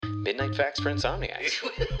Midnight Facts for Insomniacs.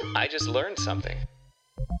 I just learned something.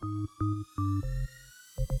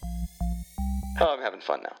 Oh, I'm having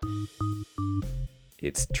fun now.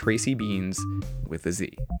 It's Tracy Beans with a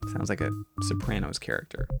Z. Sounds like a Sopranos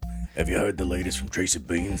character. Have you heard the latest from Tracy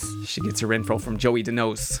Beans? She gets her info from Joey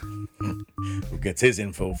DeNose Who gets his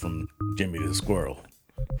info from Jimmy the Squirrel?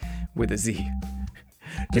 with a Z.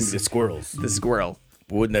 Jimmy the Squirrels. The squirrel.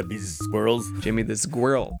 Wouldn't that be squirrels? Jimmy the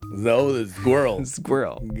squirrel. No, the squirrel.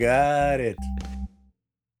 Squirrel. Got it.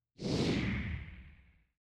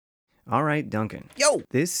 All right, Duncan. Yo!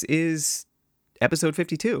 This is episode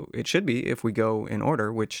 52. It should be if we go in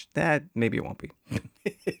order, which that maybe it won't be.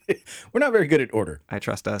 We're not very good at order. I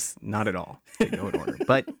trust us not at all to go in order.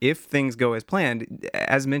 But if things go as planned,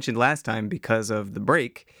 as mentioned last time, because of the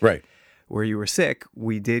break, Right. where you were sick,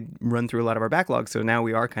 we did run through a lot of our backlog. So now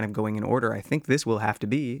we are kind of going in order. I think this will have to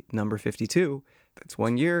be number 52. That's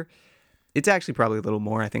 1 year. It's actually probably a little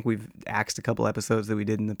more. I think we've axed a couple episodes that we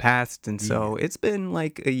did in the past. And so it's been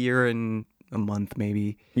like a year and a month,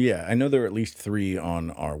 maybe. Yeah, I know there are at least 3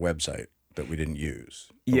 on our website that we didn't use.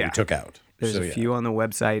 Or Yeah. We took out. There's So, a yeah. few on the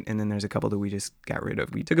website, and then there's a couple that we just got rid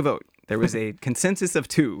of. We took a vote. There was a consensus of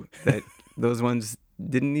 2 that those ones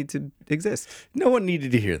didn't need to exist. No one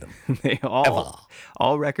needed to hear them. They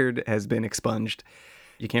all record has been expunged.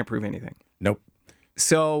 You can't prove anything. Nope.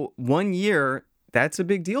 So 1 year, that's a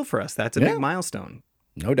big deal for us. That's a Yeah. big milestone.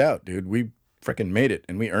 No doubt, dude. We freaking made it,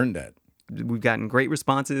 and we earned that. We've gotten great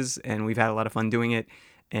responses, and we've had a lot of fun doing it.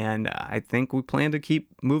 And I think we plan to keep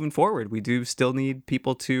moving forward. We do still need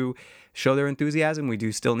people to show their enthusiasm. We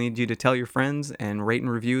do still need you to tell your friends and rate and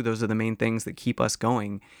review. Those are the main things that keep us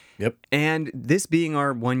going. Yep. And this being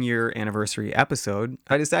our 1 year anniversary episode,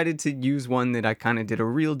 I decided to use one that I kind of did a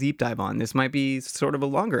real deep dive on. This might be sort of a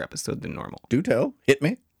longer episode than normal. Do tell. Hit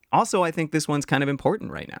me. Also, I think this one's kind of important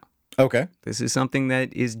right now. Okay. This is something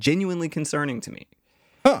that is genuinely concerning to me.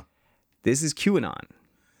 Huh. This is QAnon.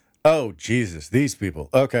 Oh, Jesus. These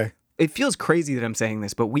people. Okay. It feels crazy that I'm saying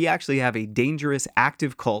this, but we actually have a dangerous,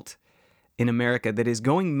 active cult in America that is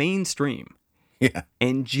going mainstream Yeah.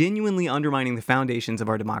 and genuinely undermining the foundations of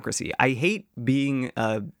our democracy. I hate being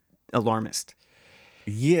alarmist.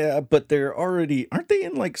 Yeah, but aren't they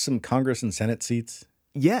in like some Congress and Senate seats?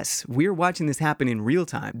 Yes, we're watching this happen in real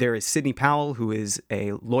time. There is Sidney Powell, who is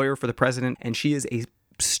a lawyer for the president, and she is a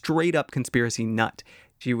straight up conspiracy nut.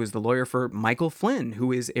 She was the lawyer for Michael Flynn,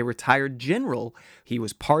 who is a retired general. He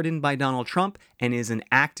was pardoned by Donald Trump and is an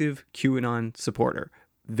active QAnon supporter.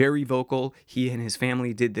 Very vocal. He and his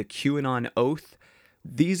family did the QAnon oath.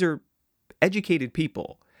 These are educated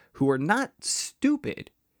people who are not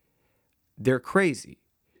stupid. They're crazy.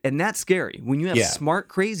 And that's scary. When you have smart,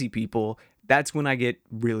 crazy people, that's when I get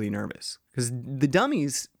really nervous. Because the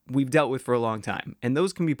dummies we've dealt with for a long time, and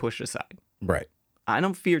those can be pushed aside. Right. I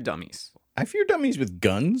don't fear dummies. I fear dummies with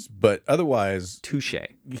guns, but otherwise, Touche.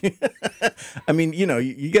 I mean,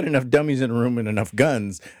 you get enough dummies in a room and enough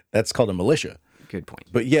guns, that's called a militia. Good point.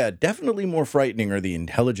 But yeah, definitely more frightening are the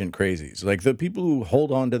intelligent crazies. Like the people who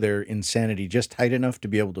hold on to their insanity just tight enough to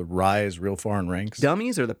be able to rise real far in ranks.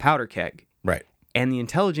 Dummies are the powder keg, Right. and the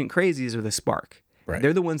intelligent crazies are the spark. Right.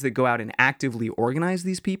 They're the ones that go out and actively organize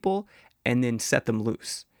these people and then set them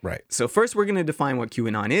loose. Right. So first we're going to define what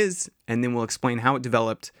QAnon is, and then we'll explain how it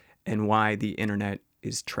developed and why the internet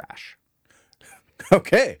is trash.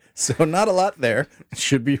 Okay. So not a lot there. It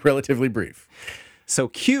should be relatively brief. So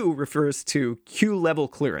Q refers to Q level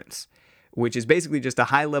clearance, which is basically just a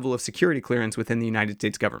high level of security clearance within the United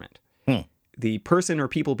States government. The person or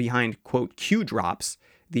people behind, quote, Q drops,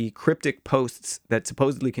 the cryptic posts that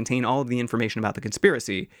supposedly contain all of the information about the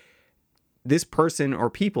conspiracy, this person or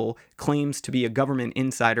people claims to be a government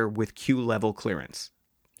insider with Q level clearance.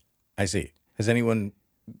 I see. Has anyone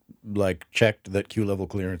checked that Q level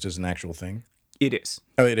clearance is an actual thing? It is.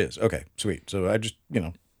 Oh, it is. Okay, sweet. So I just,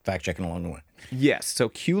 fact checking along the way. Yes. So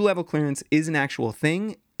Q level clearance is an actual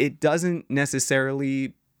thing. It doesn't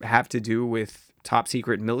necessarily have to do with top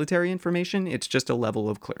secret military information. It's just a level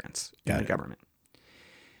of clearance in the government.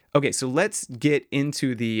 Okay, so let's get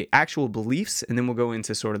into the actual beliefs, and then we'll go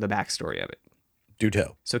into sort of the backstory of it. Do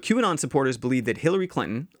tell. So QAnon supporters believe that Hillary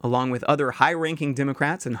Clinton, along with other high-ranking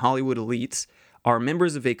Democrats and Hollywood elites, are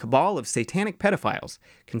members of a cabal of satanic pedophiles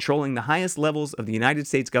controlling the highest levels of the United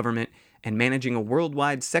States government and managing a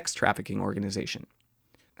worldwide sex trafficking organization.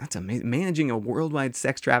 That's amazing. Managing a worldwide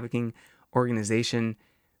sex trafficking organization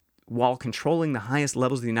while controlling the highest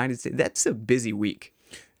levels of the United States. That's a busy week.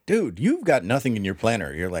 Dude, you've got nothing in your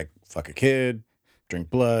planner. You're like, fuck a kid, drink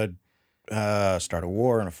blood, start a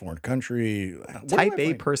war in a foreign country. Type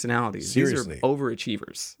A personalities. Seriously. These are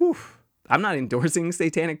overachievers. I'm not endorsing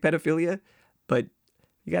satanic pedophilia, but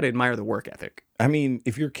You got to admire the work ethic. I mean,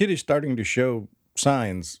 if your kid is starting to show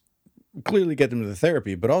signs, clearly get them to the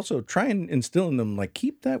therapy, but also try and instill in them, like,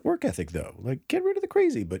 keep that work ethic, though. Like, get rid of the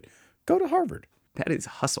crazy, but go to Harvard. That is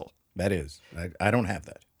hustle. That is. I don't have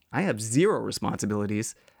that. I have 0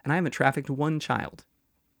 responsibilities, and I haven't trafficked 1 child.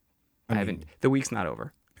 I haven't. The week's not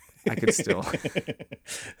over. I could still.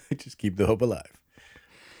 Just keep the hope alive.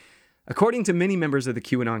 According to many members of the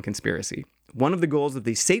QAnon conspiracy, one of the goals of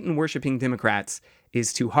the Satan-worshipping Democrats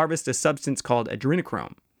is to harvest a substance called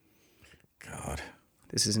adrenochrome. God.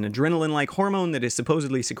 This is an adrenaline-like hormone that is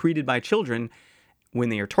supposedly secreted by children when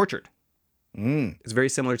they are tortured. It's very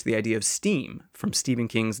similar to the idea of steam from Stephen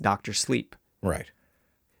King's Dr. Sleep. Right.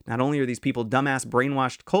 Not only are these people dumbass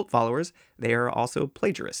brainwashed cult followers, they are also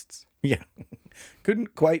plagiarists. Yeah.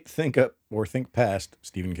 Couldn't quite think up or think past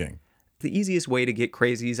Stephen King. The easiest way to get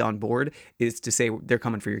crazies on board is to say they're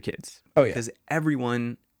coming for your kids. Oh, yeah. Because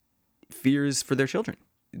everyone fears for their children.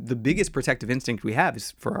 The biggest protective instinct we have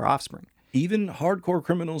is for our offspring. Even hardcore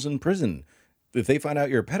criminals in prison, if they find out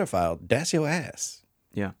you're a pedophile, that's your ass.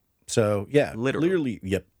 Yeah. So, yeah. Literally.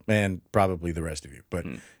 Yep. And probably the rest of you. But,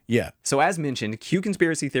 yeah. So as mentioned, Q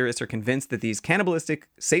conspiracy theorists are convinced that these cannibalistic,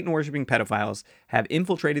 Satan-worshipping pedophiles have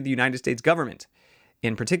infiltrated the United States government,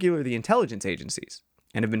 in particular the intelligence agencies,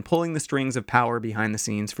 and have been pulling the strings of power behind the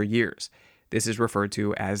scenes for years. This is referred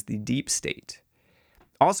to as the deep state.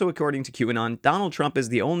 Also, according to QAnon, Donald Trump is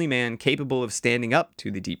the only man capable of standing up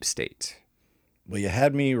to the deep state. Well, you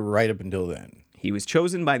had me right up until then. He was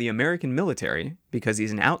chosen by the American military because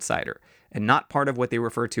he's an outsider and not part of what they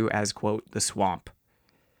refer to as, quote, the swamp.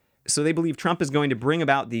 So they believe Trump is going to bring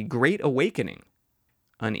about the Great Awakening,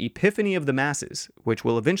 an epiphany of the masses, which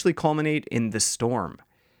will eventually culminate in the storm,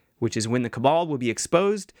 which is when the cabal will be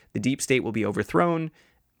exposed, the deep state will be overthrown,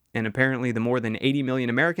 and apparently the more than 80 million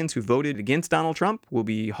Americans who voted against Donald Trump will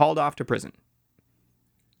be hauled off to prison.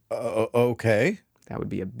 Okay. That would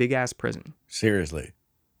be a big-ass prison. Seriously.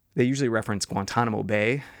 They usually reference Guantanamo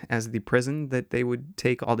Bay as the prison that they would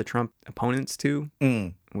take all the Trump opponents to,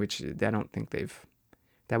 which I don't think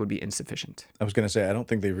that would be insufficient. I was going to say, I don't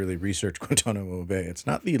think they've really researched Guantanamo Bay. It's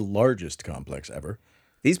not the largest complex ever.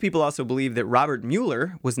 These people also believe that Robert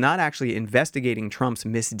Mueller was not actually investigating Trump's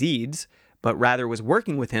misdeeds, but rather was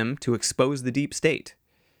working with him to expose the deep state.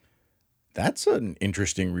 That's an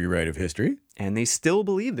interesting rewrite of history. And they still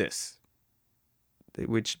believe this,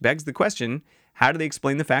 which begs the question, how do they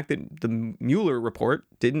explain the fact that the Mueller report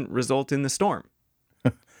didn't result in the storm?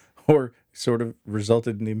 Or sort of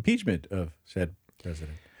resulted in the impeachment of said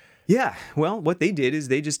president. Yeah, well, what they did is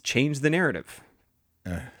they just changed the narrative.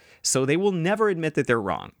 So they will never admit that they're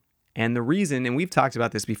wrong. And the reason, and we've talked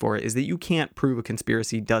about this before, is that you can't prove a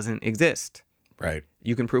conspiracy doesn't exist. Right.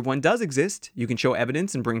 You can prove one does exist, you can show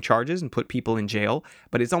evidence and bring charges and put people in jail,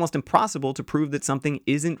 but it's almost impossible to prove that something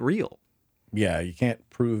isn't real. Yeah, you can't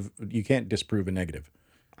disprove a negative.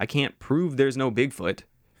 I can't prove there's no Bigfoot.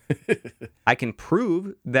 I can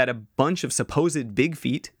prove that a bunch of supposed big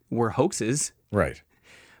feet were hoaxes. Right.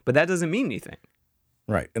 But that doesn't mean anything.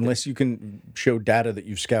 Right. Unless you can show data that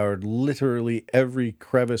you've scoured literally every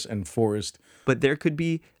crevice and forest. But there could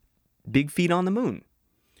be big feet on the moon.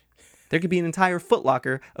 There could be an entire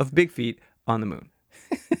footlocker of big feet on the moon.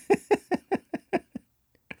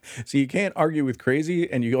 So you can't argue with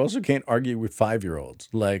crazy, and you also can't argue with 5-year-olds.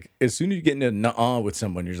 Like, as soon as you get into nuh-uh with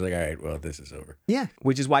someone, you're just like, all right, well, this is over. Yeah,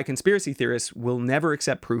 which is why conspiracy theorists will never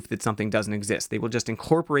accept proof that something doesn't exist. They will just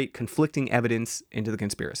incorporate conflicting evidence into the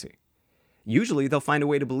conspiracy. Usually, they'll find a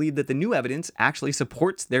way to believe that the new evidence actually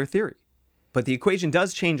supports their theory. But the equation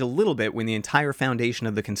does change a little bit when the entire foundation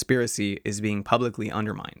of the conspiracy is being publicly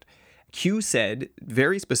undermined. Q said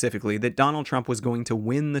very specifically that Donald Trump was going to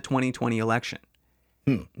win the 2020 election.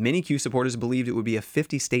 Many Q supporters believed it would be a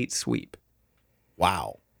 50-state sweep.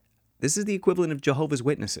 Wow. This is the equivalent of Jehovah's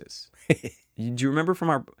Witnesses. Do you remember from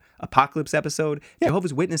our Apocalypse episode? Yeah.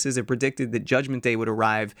 Jehovah's Witnesses have predicted that Judgment Day would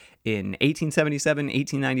arrive in 1877,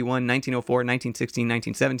 1891, 1904, 1916,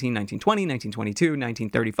 1917, 1920, 1922,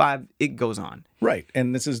 1935. It goes on. Right.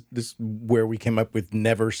 And this is where we came up with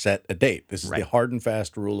never set a date. This is the hard and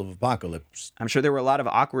fast rule of apocalypse. I'm sure there were a lot of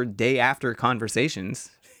awkward day after conversations.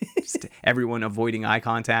 Just everyone avoiding eye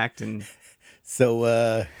contact and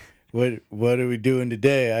so what are we doing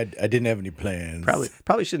today? I didn't have any plans.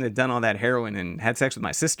 Probably shouldn't have done all that heroin and had sex with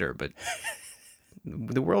my sister, but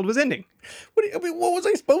the world was ending. What was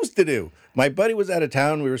I supposed to do? My buddy was out of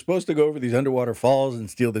town. We were supposed to go over these underwater falls and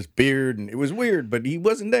steal this beard, and it was weird, but he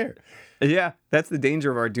wasn't there. Yeah, that's the danger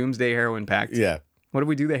of our doomsday heroin pact. Yeah. What if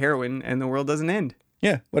we do the heroin and the world doesn't end?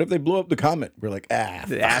 Yeah. What if they blow up the comet? We're like,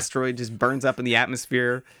 The asteroid just burns up in the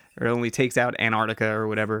atmosphere or it only takes out Antarctica or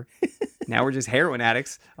whatever. Now we're just heroin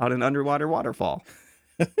addicts on an underwater waterfall.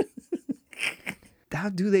 How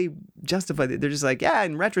do they justify that? They're just like, yeah,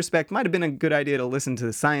 in retrospect, might have been a good idea to listen to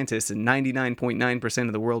the scientists and 99.9%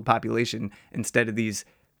 of the world population instead of these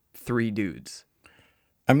 3 dudes.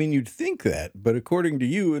 I mean, you'd think that, but according to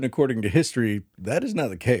you and according to history, that is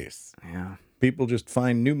not the case. Yeah. People just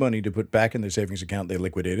find new money to put back in their savings account they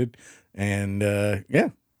liquidated and,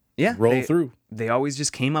 roll through. They always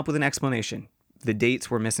just came up with an explanation. The dates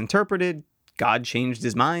were misinterpreted. God changed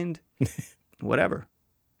his mind. Whatever.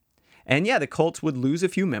 And yeah, the cults would lose a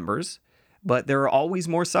few members, but there are always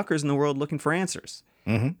more suckers in the world looking for answers.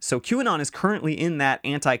 Mm-hmm. So QAnon is currently in that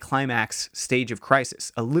anticlimax stage of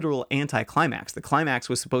crisis, a literal anticlimax. The climax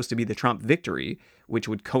was supposed to be the Trump victory, which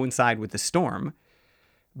would coincide with the storm.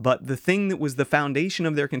 But the thing that was the foundation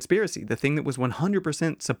of their conspiracy, the thing that was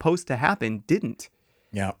 100% supposed to happen, didn't.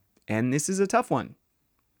 Yeah. And this is a tough one.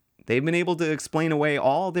 They've been able to explain away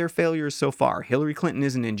all their failures so far. Hillary Clinton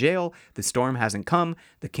isn't in jail. The storm hasn't come.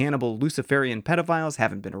 The cannibal Luciferian pedophiles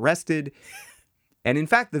haven't been arrested. And in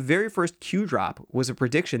fact, the very first Q drop was a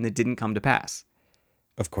prediction that didn't come to pass.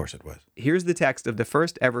 Of course it was. Here's the text of the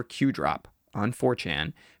first ever Q drop on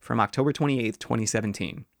 4chan from October 28th,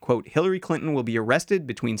 2017. Quote, Hillary Clinton will be arrested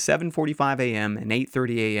between 7:45 a.m. and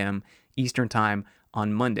 8:30 a.m. Eastern Time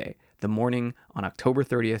on Monday, the morning on October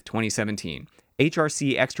 30th, 2017.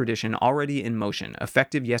 HRC extradition already in motion,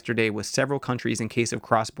 effective yesterday with several countries in case of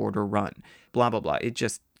cross-border run. Blah, blah, blah. It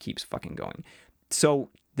just keeps fucking going. So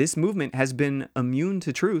this movement has been immune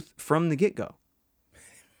to truth from the get-go.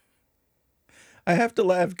 I have to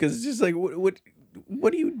laugh because it's just like,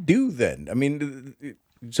 what do you do then? I mean,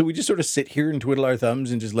 so we just sort of sit here and twiddle our thumbs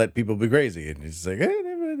and just let people be crazy. And it's like,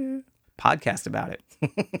 podcast about it.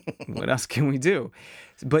 What else can we do?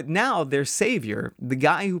 But now their savior, the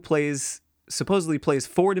guy who supposedly plays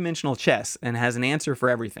 4-dimensional chess and has an answer for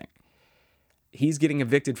everything, he's getting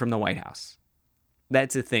evicted from the White House.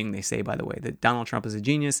 That's a thing they say, by the way, that Donald Trump is a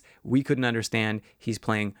genius. We couldn't understand. He's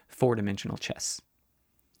playing 4-dimensional chess.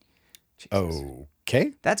 Jesus.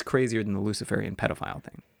 Okay. That's crazier than the Luciferian pedophile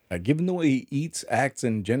thing. Given the way he eats, acts,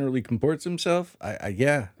 and generally comports himself, I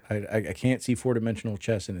can't see 4-dimensional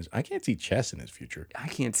chess in his. I can't see chess in his future. I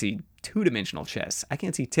can't see 2-dimensional chess. I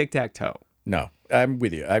can't see tic-tac-toe. No, I'm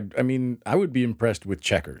with you. I mean, I would be impressed with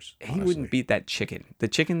checkers. He wouldn't beat that chicken. The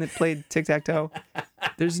chicken that played tic-tac-toe.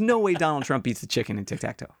 There's no way Donald Trump beats the chicken in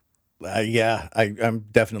tic-tac-toe. I'm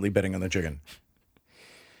definitely betting on the chicken.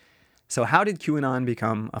 So how did QAnon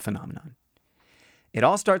become a phenomenon? It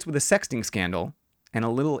all starts with a sexting scandal and a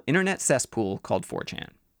little internet cesspool called 4chan.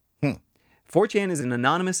 4chan is an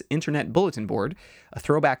anonymous internet bulletin board, a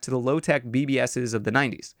throwback to the low-tech BBSs of the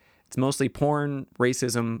 90s. It's mostly porn,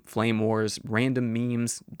 racism, flame wars, random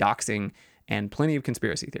memes, doxing, and plenty of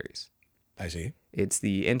conspiracy theories. I see. It's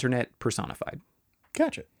the internet personified.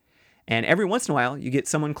 Gotcha. And every once in a while, you get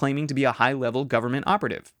someone claiming to be a high-level government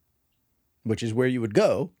operative. Which is where you would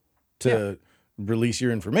go to release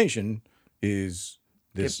your information, is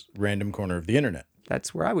this random corner of the internet.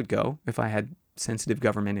 That's where I would go if I had sensitive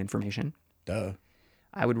government information. Duh.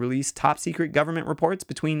 I would release top-secret government reports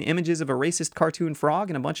between images of a racist cartoon frog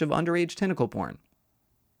and a bunch of underage tentacle porn.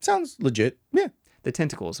 Sounds legit. Yeah. The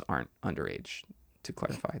tentacles aren't underage, to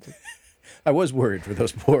clarify. I was worried for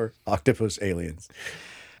those poor octopus aliens.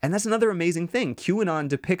 And that's another amazing thing. QAnon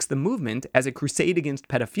depicts the movement as a crusade against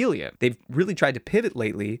pedophilia. They've really tried to pivot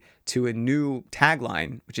lately to a new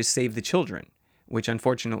tagline, which is Save the Children, which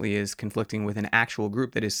unfortunately is conflicting with an actual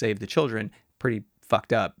group that is Save the Children. Pretty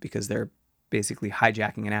fucked up because they're basically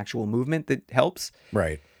hijacking an actual movement that helps.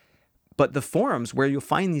 Right. But the forums where you'll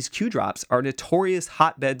find these Q drops are notorious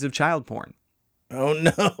hotbeds of child porn. Oh,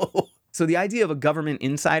 no. So the idea of a government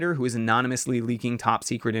insider who is anonymously leaking top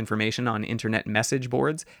secret information on internet message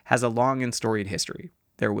boards has a long and storied history.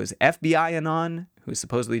 There was FBI Anon, who is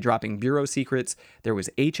supposedly dropping bureau secrets. There was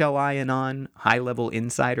HLI Anon, high-level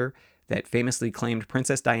insider, that famously claimed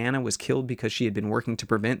Princess Diana was killed because she had been working to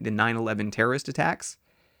prevent the 9/11 terrorist attacks.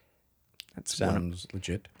 That sounds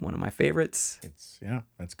legit. One of my favorites.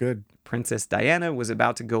 That's good. Princess Diana was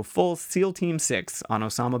about to go full SEAL Team 6 on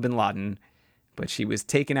Osama bin Laden, but she was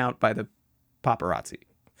taken out by the paparazzi.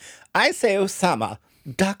 I say, Osama,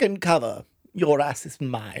 duck and cover. Your ass is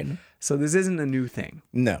mine. So this isn't a new thing.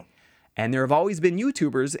 No. And there have always been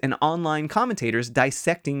YouTubers and online commentators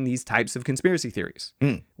dissecting these types of conspiracy theories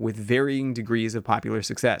with varying degrees of popular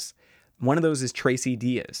success. One of those is Tracy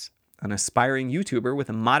Diaz, an aspiring YouTuber with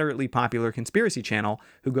a moderately popular conspiracy channel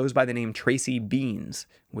who goes by the name Tracy Beans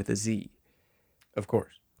with a Z. Of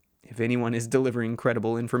course. If anyone is delivering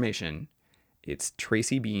credible information, it's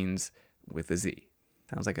Tracy Beans with a Z.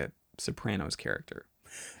 Sounds like a Sopranos character.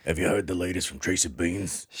 Have you heard the latest from Tracy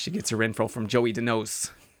Beans? She gets her info from Joey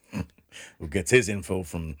DeNose Who gets his info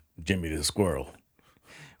from Jimmy the Squirrel?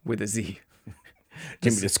 with a Z.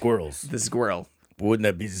 Jimmy the Squirrels. The squirrel. Wouldn't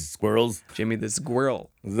that be squirrels? Jimmy the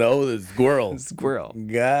squirrel. Oh, the squirrel. Squirrel.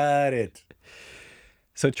 Got it.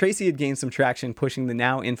 So Tracy had gained some traction pushing the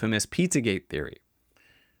now infamous Pizzagate theory.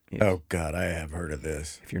 Oh, God, I have heard of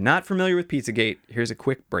this. If you're not familiar with Pizzagate, here's a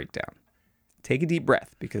quick breakdown. Take a deep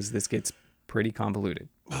breath because this gets pretty convoluted.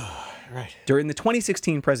 Right. During the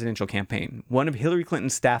 2016 presidential campaign, one of Hillary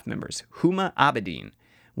Clinton's staff members, Huma Abedin,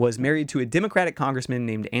 was married to a Democratic congressman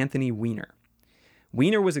named Anthony Weiner.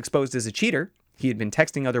 Weiner was exposed as a cheater. He had been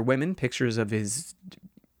texting other women pictures of his...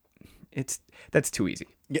 That's too easy.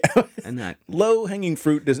 Yeah. And that Low-hanging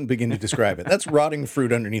fruit doesn't begin to describe it. That's rotting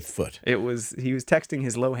fruit underneath foot. he was texting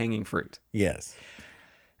his low-hanging fruit. Yes.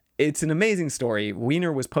 It's an amazing story.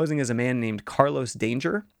 Weiner was posing as a man named Carlos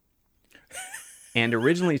Danger and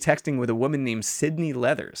originally texting with a woman named Sydney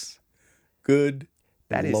Leathers. Good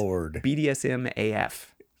That is Lord. BDSM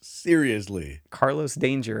AF. Seriously. Carlos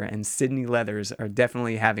Danger and Sydney Leathers are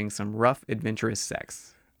definitely having some rough, adventurous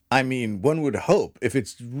sex. I mean, one would hope if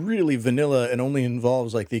it's really vanilla and only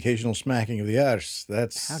involves like the occasional smacking of the arse,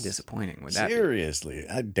 that's... How disappointing would that be? Seriously.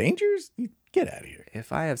 Dangers? Get out of here.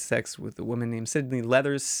 If I have sex with a woman named Sydney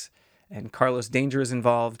Leathers and Carlos Danger is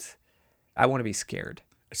involved, I want to be scared.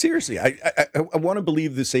 Seriously, I want to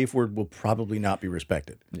believe the safe word will probably not be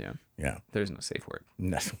respected. Yeah. Yeah. There's no safe word.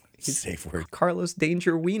 No, safe word. Carlos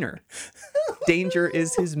Danger Weiner. Danger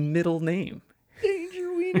is his middle name.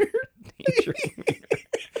 Danger Wiener. Danger Weiner.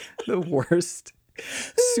 The worst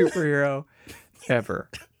superhero ever.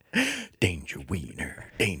 Danger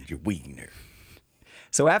Wiener. Danger Wiener.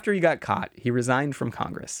 So after he got caught, he resigned from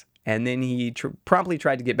Congress. And then he promptly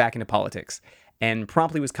tried to get back into politics and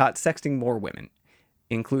promptly was caught sexting more women,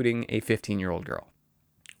 including a 15-year-old girl.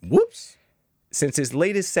 Whoops. Since his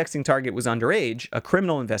latest sexting target was underage, a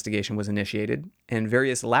criminal investigation was initiated, and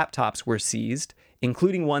various laptops were seized,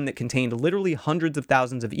 including one that contained literally hundreds of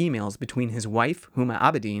thousands of emails between his wife, Huma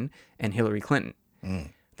Abedin, and Hillary Clinton.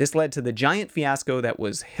 This led to the giant fiasco that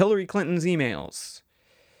was Hillary Clinton's emails,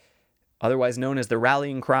 otherwise known as the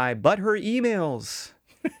rallying cry, "But her emails,"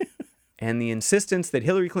 and the insistence that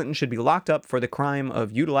Hillary Clinton should be locked up for the crime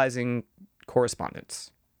of utilizing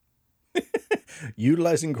correspondence.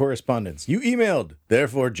 Utilizing correspondence. You emailed,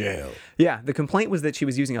 therefore jail. Yeah, the complaint was that she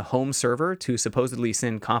was using a home server to supposedly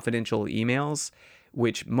send confidential emails,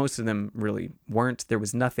 which most of them really weren't. There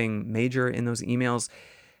was nothing major in those emails.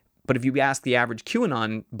 But if you ask the average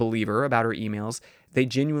QAnon believer about her emails, they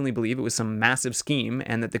genuinely believe it was some massive scheme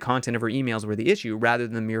and that the content of her emails were the issue rather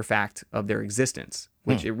than the mere fact of their existence,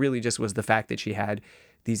 which it really just was the fact that she had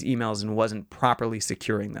these emails and wasn't properly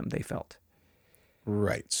securing them, they felt.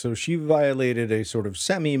 Right. So she violated a sort of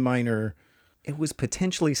semi-minor... It was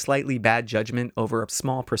potentially slightly bad judgment over a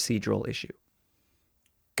small procedural issue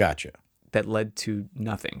Gotcha. that led to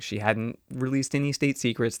nothing. She hadn't released any state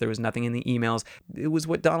secrets. There was nothing in the emails. It was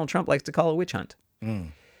what Donald Trump likes to call a witch hunt.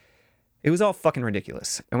 It was all fucking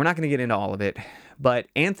ridiculous. And we're not going to get into all of it. But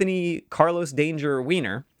Anthony Carlos Danger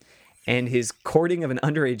Weiner and his courting of an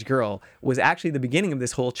underage girl was actually the beginning of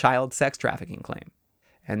this whole child sex trafficking claim.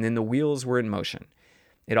 And then the wheels were in motion.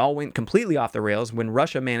 It all went completely off the rails when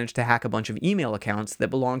Russia managed to hack a bunch of email accounts that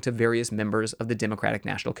belonged to various members of the Democratic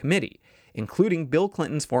National Committee, including Bill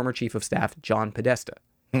Clinton's former chief of staff, John Podesta.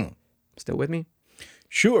 Still with me?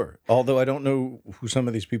 Sure. Although I don't know who some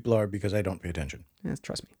of these people are because I don't pay attention. Yes,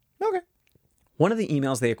 trust me. Okay. One of the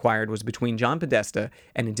emails they acquired was between John Podesta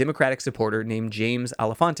and a Democratic supporter named James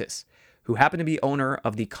Alefantis, who happened to be owner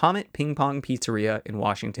of the Comet Ping Pong Pizzeria in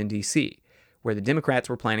Washington, D.C., where the Democrats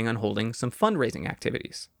were planning on holding some fundraising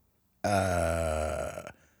activities.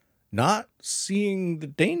 Not seeing the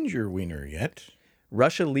Danger Wiener yet.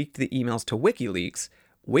 Russia leaked the emails to WikiLeaks.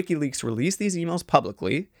 WikiLeaks released these emails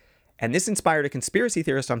publicly, and this inspired a conspiracy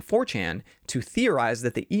theorist on 4chan to theorize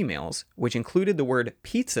that the emails, which included the word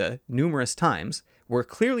pizza numerous times, were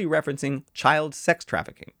clearly referencing child sex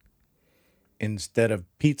trafficking. Instead of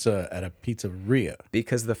pizza at a pizzeria.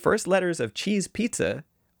 Because the first letters of cheese pizza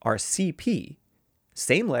are CP,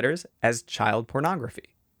 same letters as child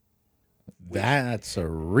pornography, That's a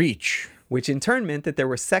reach. which in turn meant that there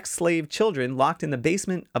were sex slave children locked in the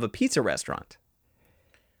basement of a pizza restaurant.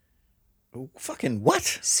 Fucking what?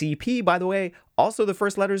 CP, by the way, also the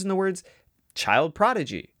first letters in the words child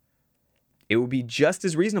prodigy. It would be just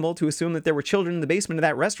as reasonable to assume that there were children in the basement of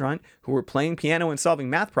that restaurant who were playing piano and solving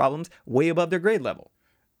math problems way above their grade level.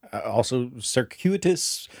 Also,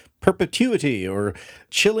 circuitous perpetuity or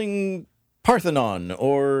chilling Parthenon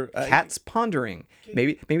or... Cats pondering.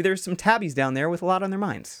 Maybe there's some tabbies down there with a lot on their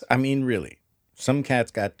minds. I mean, really. Some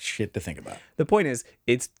cats got shit to think about. The point is,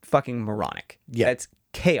 it's fucking moronic. Yeah. It's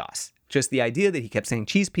chaos. Just the idea that he kept saying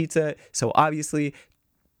cheese pizza, so obviously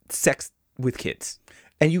sex with kids.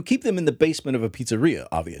 And you keep them in the basement of a pizzeria,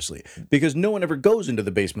 obviously, because no one ever goes into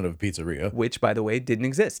the basement of a pizzeria. Which, by the way, didn't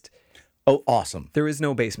exist. Oh, awesome. There is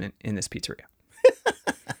no basement in this pizzeria.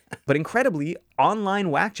 But incredibly,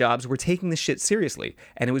 online whack jobs were taking this shit seriously.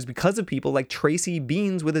 And it was because of people like Tracy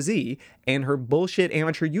Beans with a Z and her bullshit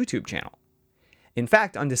amateur YouTube channel. In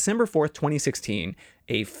fact, on December 4th, 2016,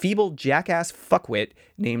 a feeble jackass fuckwit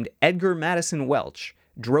named Edgar Madison Welch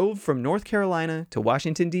drove from North Carolina to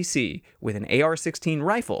Washington, D.C. with an AR-16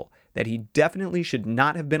 rifle that he definitely should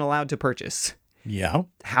not have been allowed to purchase. Yeah.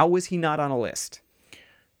 How was he not on a list?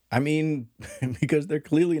 I mean, because they're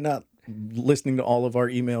clearly not listening to all of our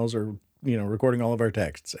emails or, recording all of our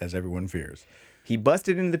texts, as everyone fears. He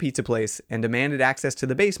busted into the pizza place and demanded access to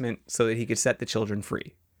the basement so that he could set the children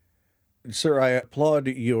free. Sir, I applaud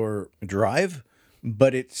your drive,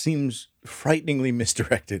 but it seems frighteningly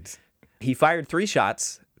misdirected. He fired 3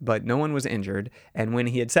 shots, but no one was injured. And when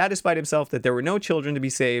he had satisfied himself that there were no children to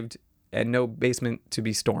be saved and no basement to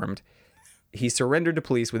be stormed, he surrendered to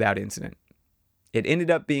police without incident. It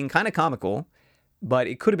ended up being kind of comical, but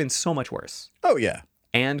it could have been so much worse. Oh, yeah.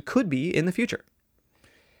 And could be in the future.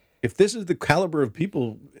 If this is the caliber of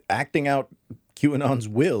people acting out QAnon's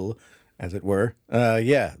will, as it were,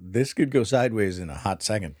 this could go sideways in a hot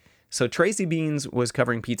second. So Tracy Beans was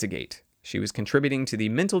covering Pizzagate. She was contributing to the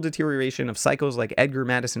mental deterioration of psychos like Edgar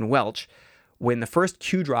Madison Welch when the first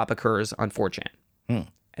Q drop occurs on 4chan.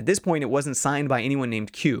 At this point, it wasn't signed by anyone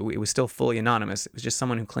named Q. It was still fully anonymous. It was just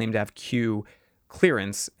someone who claimed to have Q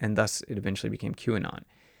clearance, and thus it eventually became QAnon.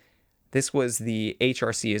 This was the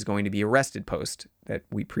HRC is going to be arrested post that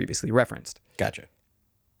we previously referenced. Gotcha.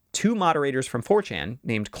 2 moderators from 4chan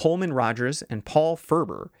named Coleman Rogers and Paul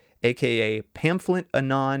Ferber, a.k.a. Pamphlet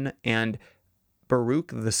Anon and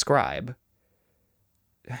Baruch the Scribe.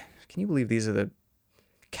 Can you believe these are the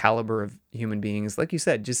caliber of human beings? Like you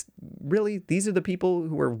said, just really, these are the people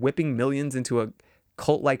who are whipping millions into a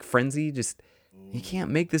cult-like frenzy. Just, you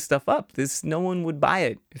can't make this stuff up. No one would buy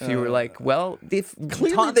it if you were like, well, if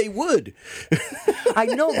Clearly they would. I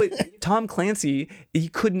know, but Tom Clancy, he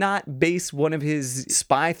could not base one of his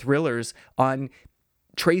spy thrillers on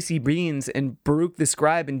Tracy Beans and Baruch the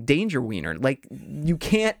Scribe and Danger Wiener. Like, you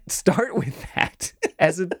can't start with that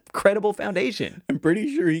as a credible foundation. I'm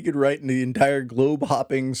pretty sure he could write the entire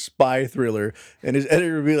globe-hopping spy thriller, and his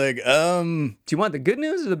editor would be like, Do you want the good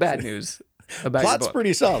news or the bad news about your plot's book?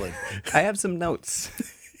 pretty solid. I have some notes.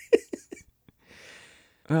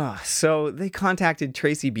 So they contacted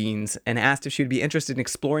Tracy Beans and asked if she would be interested in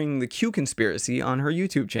exploring the Q conspiracy on her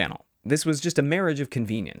YouTube channel. This was just a marriage of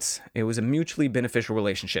convenience. It was a mutually beneficial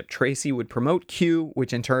relationship. Tracy would promote Q,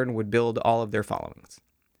 which in turn would build all of their followings.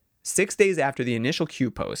 6 days after the initial Q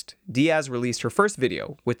post, Diaz released her first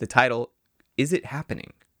video with the title, "Is It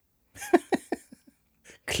Happening?"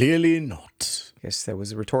 Clearly not. I guess that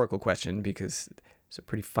was a rhetorical question because there's a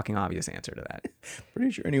pretty fucking obvious answer to that.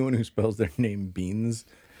 Pretty sure anyone who spells their name Beans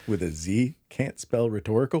with a Z can't spell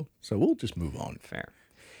rhetorical, so we'll just move on. Fair.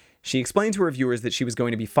 She explained to her viewers that she was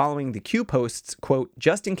going to be following the Q posts, quote,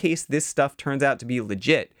 just in case this stuff turns out to be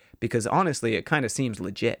legit, because honestly, it kind of seems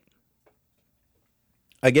legit.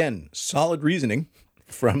 Again, solid reasoning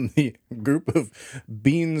from the group of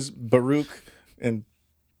Beans, Baruch, and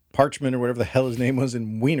Parchment, or whatever the hell his name was,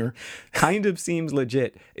 in Wiener. Kind of seems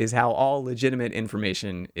legit is how all legitimate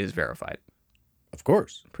information is verified. Of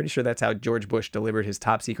course. Pretty sure that's how George Bush delivered his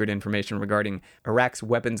top secret information regarding Iraq's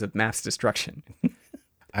weapons of mass destruction.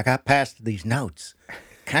 I got past these notes.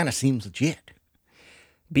 Kind of seems legit.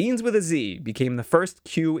 Beans with a Z became the first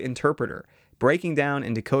Q interpreter, breaking down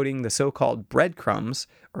and decoding the so-called breadcrumbs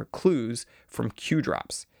or clues from Q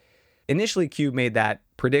drops. Initially, Q made that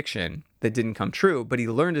prediction that didn't come true, but he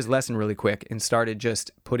learned his lesson really quick and started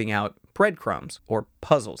just putting out breadcrumbs or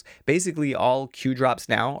puzzles. Basically, all Q drops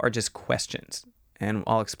now are just questions, and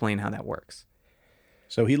I'll explain how that works.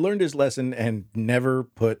 So he learned his lesson and never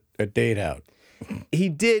put a date out. He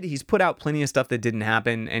did. He's put out plenty of stuff that didn't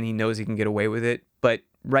happen, and he knows he can get away with it. But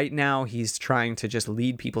right now, he's trying to just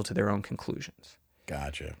lead people to their own conclusions.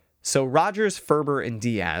 Gotcha. So Rogers, Ferber, and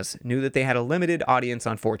Diaz knew that they had a limited audience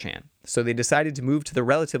on 4chan, so they decided to move to the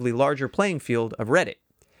relatively larger playing field of Reddit.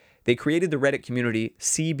 They created the Reddit community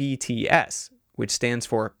CBTS, which stands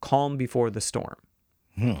for Calm Before the Storm.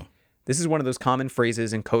 This is one of those common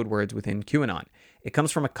phrases and code words within QAnon. It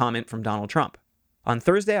comes from a comment from Donald Trump. On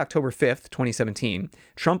Thursday, October 5th, 2017,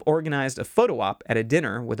 Trump organized a photo op at a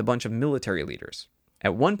dinner with a bunch of military leaders.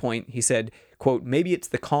 At one point, he said, quote, "Maybe it's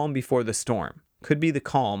the calm before the storm. Could be the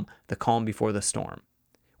calm before the storm."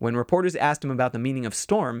 When reporters asked him about the meaning of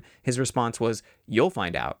storm, his response was, "You'll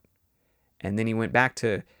find out." And then he went back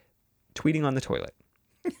to tweeting on the toilet.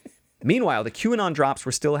 Meanwhile, the QAnon drops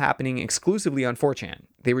were still happening exclusively on 4chan.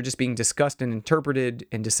 They were just being discussed and interpreted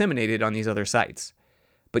and disseminated on these other sites.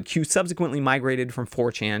 But Q subsequently migrated from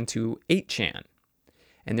 4chan to 8chan.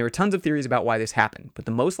 And there are tons of theories about why this happened, but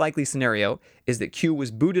the most likely scenario is that Q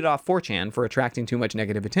was booted off 4chan for attracting too much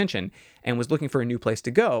negative attention and was looking for a new place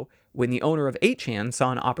to go when the owner of 8chan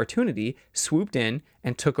saw an opportunity, swooped in,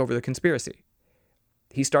 and took over the conspiracy.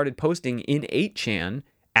 He started posting in 8chan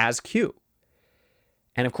as Q.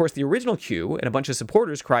 And of course, the original Q and a bunch of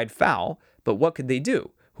supporters cried foul, but what could they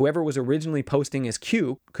do? Whoever was originally posting as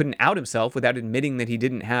Q couldn't out himself without admitting that he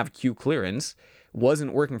didn't have Q clearance,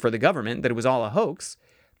 wasn't working for the government, that it was all a hoax.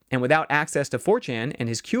 And without access to 4chan and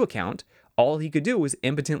his Q account, all he could do was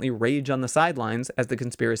impotently rage on the sidelines as the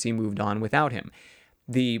conspiracy moved on without him.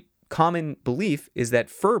 The common belief is that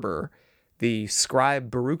Ferber, the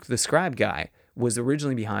scribe, Baruch the scribe guy, was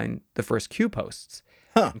originally behind the first Q posts.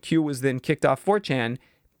 Q was then kicked off 4chan.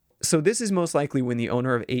 So this is most likely when the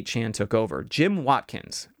owner of 8chan took over. Jim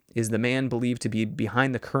Watkins is the man believed to be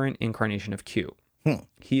behind the current incarnation of Q.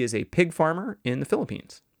 He is a pig farmer in the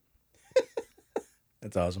Philippines.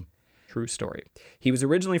 That's awesome. True story. He was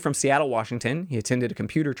originally from Seattle, Washington. He attended a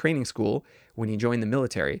computer training school when he joined the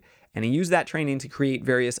military, and he used that training to create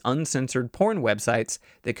various uncensored porn websites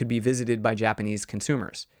that could be visited by Japanese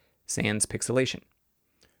consumers, sans pixelation.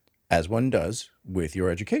 As one does with your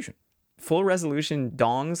education. Full resolution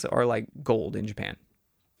dongs are like gold in Japan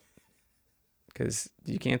because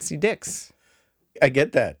you can't see dicks. I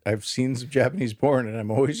get that. I've seen some Japanese porn, and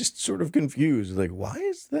I'm always just sort of confused. Like, why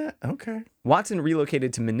is that? Okay. Watson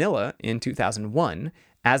relocated to Manila in 2001.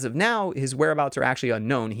 As of now, his whereabouts are actually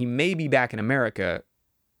unknown. He may be back in America.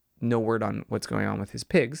 No word on what's going on with his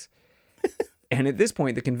pigs. And at this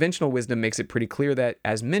point, the conventional wisdom makes it pretty clear that,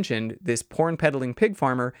 as mentioned, this porn-peddling pig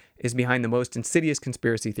farmer is behind the most insidious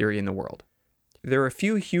conspiracy theory in the world. There are a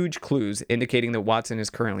few huge clues indicating that Watson is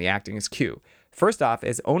currently acting as Q. First off,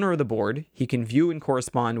 as owner of the board, he can view and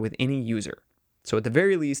correspond with any user. So at the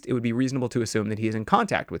very least, it would be reasonable to assume that he is in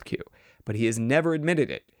contact with Q, but he has never admitted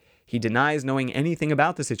it. He denies knowing anything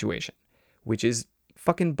about the situation, which is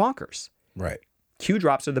fucking bonkers. Right. Q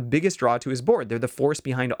drops are the biggest draw to his board. They're the force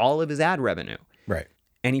behind all of his ad revenue. Right.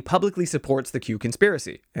 And he publicly supports the Q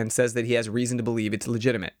conspiracy and says that he has reason to believe it's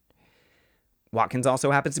legitimate. Watkins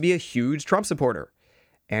also happens to be a huge Trump supporter,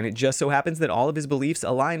 and it just so happens that all of his beliefs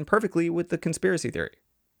align perfectly with the conspiracy theory.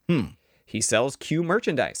 He sells Q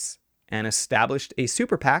merchandise and established a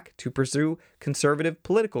super PAC to pursue conservative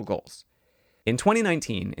political goals. In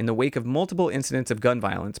 2019, in the wake of multiple incidents of gun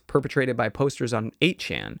violence perpetrated by posters on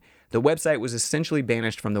 8chan, the website was essentially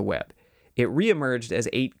banished from the web. It reemerged as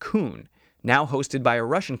 8kun, now hosted by a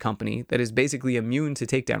Russian company that is basically immune to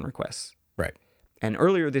takedown requests. Right. And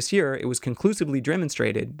earlier this year, it was conclusively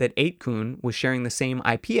demonstrated that 8kun was sharing the same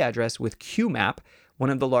IP address with QMap,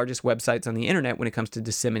 one of the largest websites on the internet when it comes to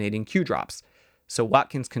disseminating Q drops. So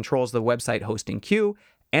Watkins controls the website hosting Q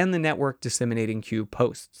and the network disseminating Q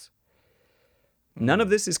posts. None of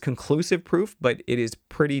this is conclusive proof, but it is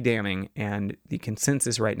pretty damning, and the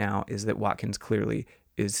consensus right now is that Watkins clearly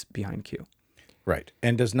is behind Q. Right.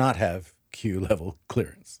 And does not have Q level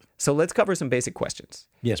clearance. So let's cover some basic questions.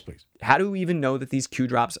 Yes, please. How do we even know that these Q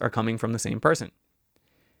drops are coming from the same person?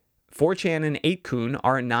 4chan and 8kun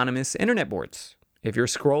are anonymous internet boards. If you're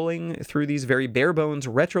scrolling through these very bare bones,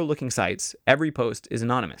 retro-looking sites, every post is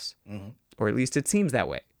anonymous. Or at least it seems that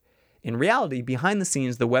way. In reality, behind the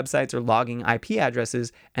scenes, the websites are logging IP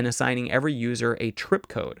addresses and assigning every user a trip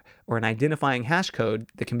code, or an identifying hash code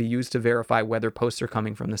that can be used to verify whether posts are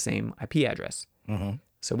coming from the same IP address.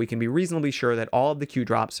 So we can be reasonably sure that all of the Q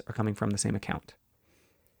drops are coming from the same account.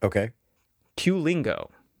 Okay. Q lingo.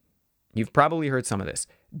 You've probably heard some of this.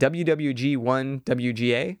 WWG1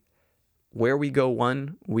 WGA. Where we go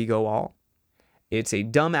one, we go all. It's a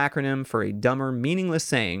dumb acronym for a dumber, meaningless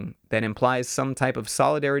saying that implies some type of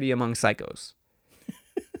solidarity among psychos.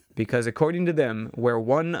 Because according to them, where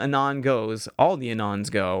one Anon goes, all the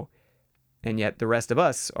Anons go, and yet the rest of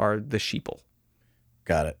us are the sheeple.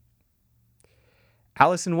 Got it.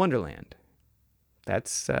 Alice in Wonderland.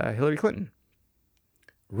 That's Hillary Clinton.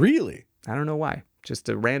 Really? I don't know why. Just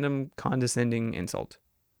a random condescending insult.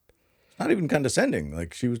 It's not even condescending.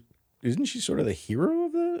 Like isn't she sort of the hero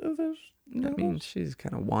of those? I mean, she's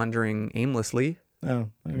kind of wandering aimlessly Oh,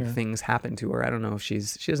 okay. Things happen to her. I don't know if she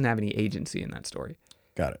doesn't have any agency in that story.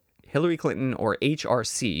 Got it. Hillary Clinton, or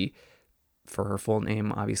HRC, for her full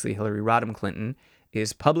name, obviously Hillary Rodham Clinton,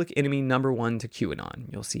 is public enemy number one to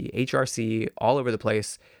QAnon. You'll see HRC all over the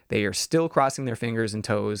place. They are still crossing their fingers and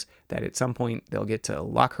toes that at some point they'll get to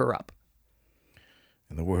lock her up.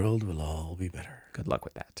 And the world will all be better. Good luck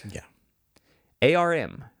with that. Yeah.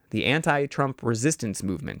 ARM, the anti-Trump resistance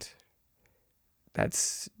movement.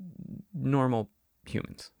 That's normal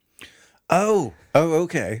humans. Oh,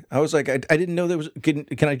 okay. I was like, I didn't know there was. Can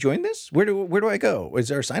I join this? Where do I go? Is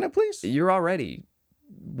there a sign up, please? You're already,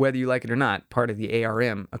 whether you like it or not, part of the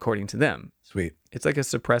ARM, according to them. Sweet. It's like a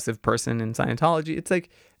suppressive person in Scientology.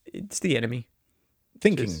 It's the enemy.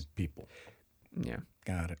 Thinking people. Yeah.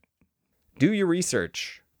 Got it. Do your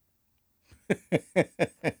research.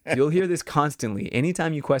 You'll hear this constantly.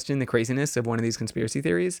 Anytime you question the craziness of one of these conspiracy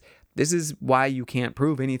theories, this is why you can't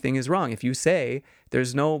prove anything is wrong. If you say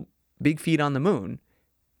there's no big feet on the moon,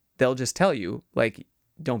 they'll just tell you, like,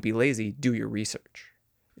 don't be lazy, do your research.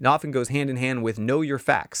 It often goes hand in hand with know your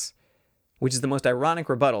facts, which is the most ironic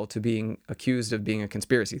rebuttal to being accused of being a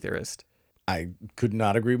conspiracy theorist. I could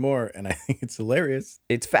not agree more, and I think it's hilarious.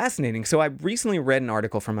 It's fascinating. So I recently read an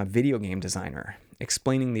article from a video game designer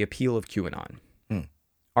explaining the appeal of QAnon.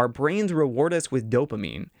 Our brains reward us with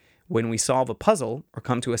dopamine when we solve a puzzle or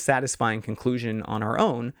come to a satisfying conclusion on our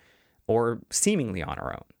own, or seemingly on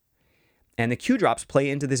our own. And the Q drops play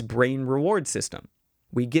into this brain reward system.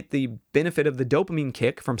 We get the benefit of the dopamine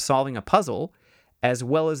kick from solving a puzzle, as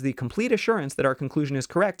well as the complete assurance that our conclusion is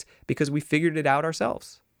correct because we figured it out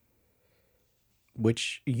ourselves.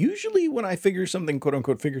 Which usually when I figure something, quote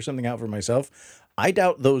unquote, figure something out for myself, I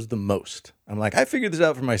doubt those the most. I'm like, I figured this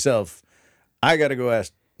out for myself. I got to go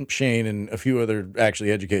ask Shane and a few other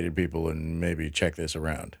actually educated people and maybe check this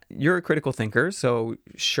around. You're a critical thinker, so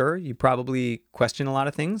sure, you probably question a lot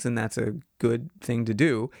of things, and that's a good thing to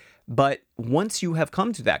do. But once you have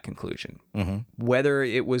come to that conclusion, whether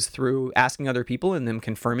it was through asking other people and them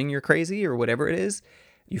confirming you're crazy or whatever it is,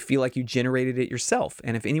 you feel like you generated it yourself.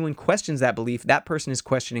 And if anyone questions that belief, that person is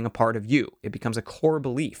questioning a part of you. It becomes a core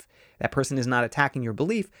belief. That person is not attacking your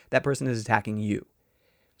belief. That person is attacking you.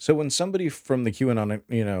 So when somebody from the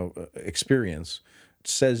QAnon, experience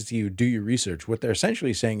says to you, do your research, what they're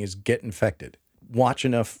essentially saying is get infected. Watch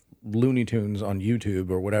enough Looney Tunes on YouTube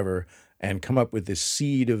or whatever and come up with this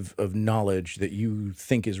seed of knowledge that you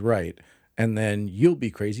think is right. And then you'll be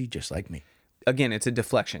crazy just like me. Again, it's a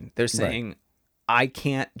deflection. They're saying, right, I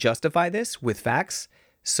can't justify this with facts,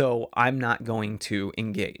 so I'm not going to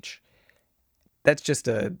engage. That's just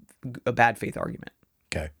a bad faith argument.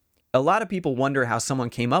 Okay. A lot of people wonder how someone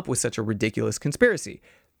came up with such a ridiculous conspiracy.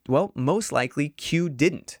 Well, most likely Q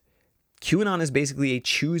didn't. QAnon is basically a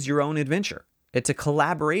choose your own adventure. It's a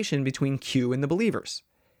collaboration between Q and the believers.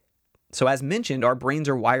 So as mentioned, our brains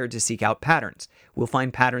are wired to seek out patterns. We'll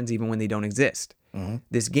find patterns even when they don't exist.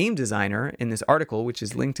 This game designer in this article, which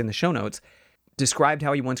is linked in the show notes, described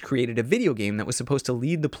how he once created a video game that was supposed to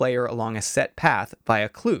lead the player along a set path via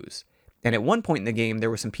clues. And at one point in the game, there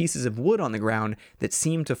were some pieces of wood on the ground that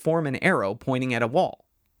seemed to form an arrow pointing at a wall.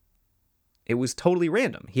 It was totally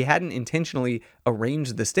random. He hadn't intentionally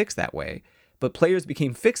arranged the sticks that way, but players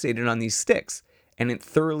became fixated on these sticks, and it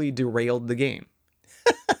thoroughly derailed the game.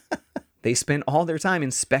 They spent all their time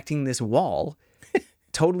inspecting this wall,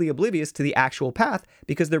 totally oblivious to the actual path,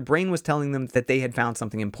 because their brain was telling them that they had found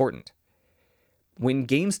something important. When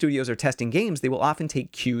game studios are testing games, they will often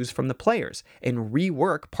take cues from the players and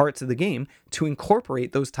rework parts of the game to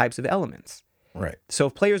incorporate those types of elements. Right. So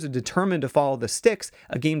if players are determined to follow the sticks,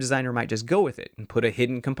 a game designer might just go with it and put a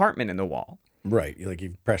hidden compartment in the wall. Right. Like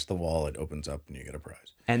you press the wall, it opens up and you get a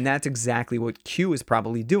prize. And that's exactly what Q is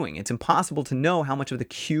probably doing. It's impossible to know how much of the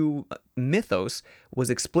Q mythos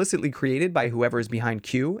was explicitly created by whoever is behind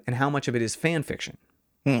Q and how much of it is fan fiction.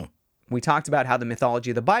 We talked about how the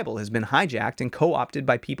mythology of the Bible has been hijacked and co-opted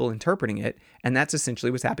by people interpreting it, and that's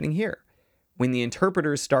essentially what's happening here. When the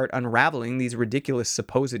interpreters start unraveling these ridiculous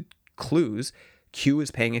supposed clues, Q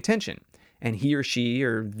is paying attention, and he or she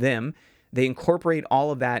or them, they incorporate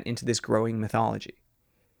all of that into this growing mythology.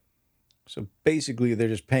 So basically, they're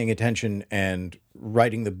just paying attention and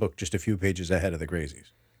writing the book just a few pages ahead of the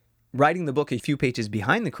crazies. Writing the book a few pages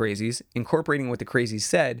behind the crazies, incorporating what the crazies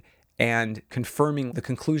said, and confirming the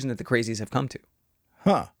conclusion that the crazies have come to.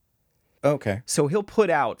 Huh. Okay. So he'll put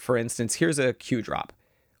out, for instance, here's a Q drop.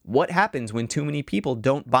 What happens when too many people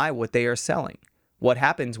don't buy what they are selling? What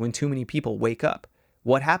happens when too many people wake up?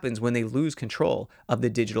 What happens when they lose control of the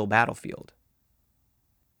digital battlefield?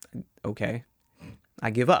 Okay. I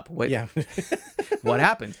give up. Yeah. What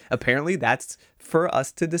happens? Apparently that's for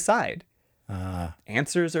us to decide.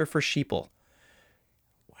 Answers are for sheeple.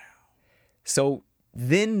 Wow. So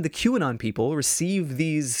then the QAnon people receive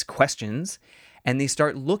these questions and they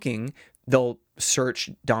start looking. They'll search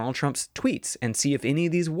Donald Trump's tweets and see if any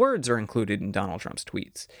of these words are included in Donald Trump's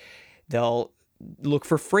tweets. They'll look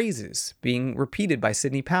for phrases being repeated by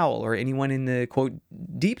Sidney Powell or anyone in the, quote,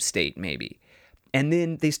 deep state, maybe. And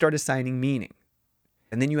then they start assigning meaning.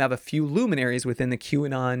 And then you have a few luminaries within the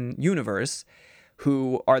QAnon universe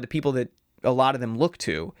who are the people that a lot of them look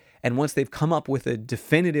to. And once they've come up with a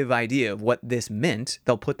definitive idea of what this meant,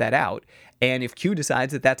 they'll put that out. And if Q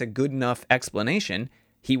decides that that's a good enough explanation,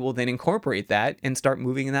 he will then incorporate that and start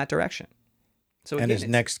moving in that direction. So and again, his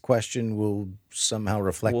next question will somehow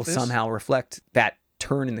reflect will this? somehow reflect that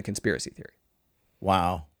turn in the conspiracy theory.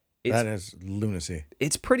 Wow. It's- That is lunacy.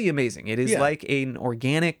 It's pretty amazing. It is Yeah. like an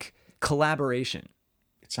organic collaboration.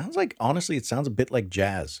 It sounds like, honestly, it sounds a bit like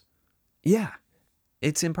jazz. Yeah.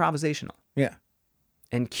 It's improvisational. Yeah.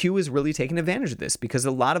 And Q is really taking advantage of this because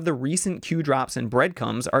a lot of the recent Q drops and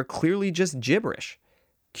breadcrumbs are clearly just gibberish.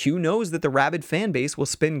 Q knows that the rabid fan base will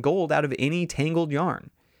spin gold out of any tangled yarn.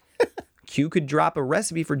 Q could drop a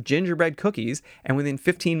recipe for gingerbread cookies, and within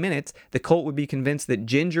 15 minutes, the cult would be convinced that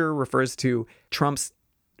ginger refers to Trump's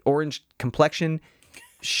orange complexion,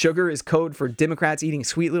 sugar is code for Democrats eating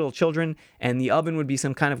sweet little children, and the oven would be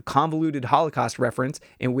some kind of convoluted Holocaust reference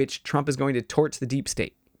in which Trump is going to torch the deep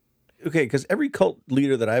state. Okay, because every cult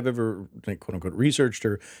leader that I've ever, like, quote unquote, researched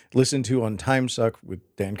or listened to on Time Suck with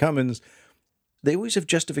Dan Cummins, they always have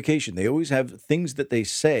justification. They always have things that they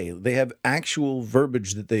say. They have actual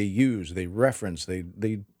verbiage that they use. They reference. They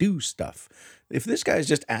do stuff. If this guy's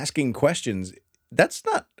just asking questions, that's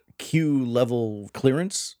not Q level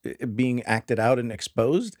clearance being acted out and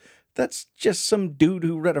exposed. That's just some dude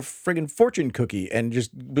who read a friggin' fortune cookie and just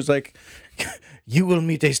was like, "You will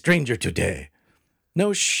meet a stranger today."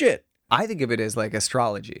 No shit. I think of it as like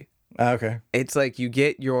astrology. Okay. It's like you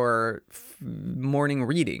get your morning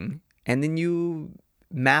reading and then you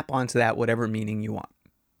map onto that whatever meaning you want,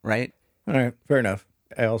 right? All right. Fair enough.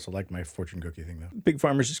 I also like my fortune cookie thing, though. Big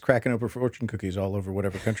Pharma's just cracking open fortune cookies all over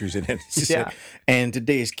whatever country's in it. It's just Yeah. like, and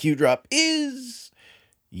today's Q drop is,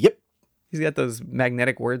 yep. He's got those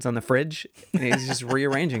magnetic words on the fridge and he's just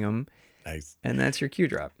rearranging them, Nice. and that's your Q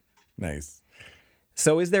drop. Nice.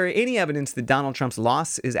 So is there any evidence that Donald Trump's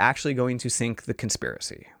loss is actually going to sink the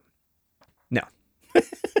conspiracy? No.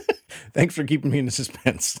 Thanks for keeping me in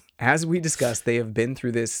suspense. As we discussed, they have been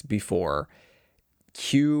through this before.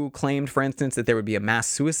 Q claimed, for instance, that there would be a mass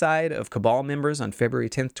suicide of Cabal members on February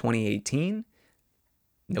 10th, 2018.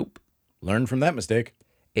 Nope. Learn from that mistake.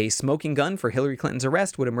 A smoking gun for Hillary Clinton's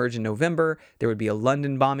arrest would emerge in November. There would be a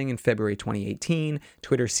London bombing in February 2018.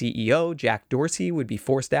 Twitter CEO Jack Dorsey would be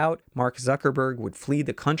forced out. Mark Zuckerberg would flee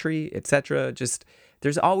the country, etc. Just,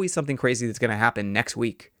 there's always something crazy that's going to happen next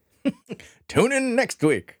week. Tune in next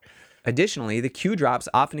week. Additionally, the Q drops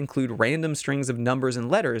often include random strings of numbers and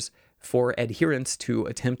letters for adherents to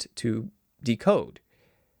attempt to decode.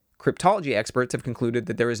 Cryptology experts have concluded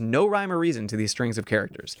that there is no rhyme or reason to these strings of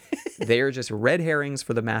characters. They are just red herrings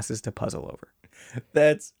for the masses to puzzle over.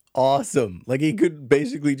 That's awesome. Like, he could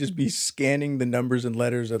basically just be scanning the numbers and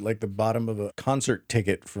letters at like the bottom of a concert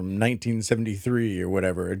ticket from 1973 or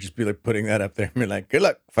whatever, and just be like putting that up there and be like, "Good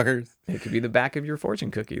luck, fuckers." It could be the back of your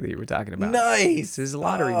fortune cookie that you were talking about. Nice. This is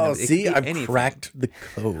lottery. Oh, It could see, be I've anything. cracked the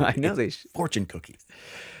code. I know It's fortune cookies.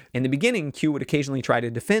 In the beginning, Q would occasionally try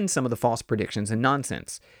to defend some of the false predictions and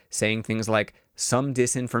nonsense, saying things like, some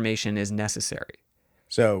disinformation is necessary.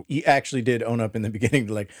 So he actually did own up in the beginning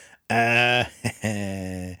to like,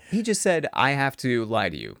 He just said, I have to lie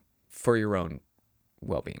to you for your own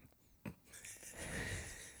well-being.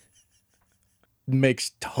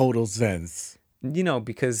 makes total sense. You know,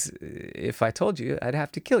 because if I told you, I'd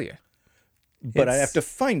have to kill you. But I have to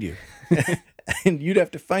find you. And you'd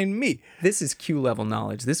have to find me. This is Q level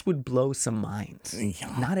knowledge. This would blow some minds.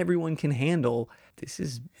 Yeah. Not everyone can handle. This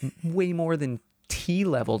is way more than T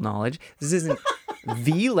level knowledge. This isn't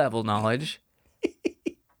V level knowledge.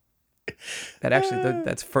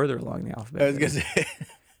 That's further along the alphabet. I was going to say.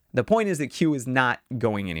 The point is that Q is not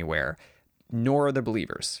going anywhere, nor are the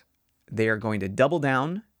believers. They are going to double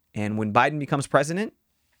down, and when Biden becomes president,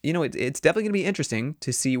 you know, it's definitely going to be interesting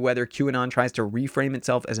to see whether QAnon tries to reframe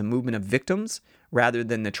itself as a movement of victims rather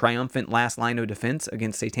than the triumphant last line of defense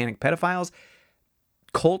against satanic pedophiles.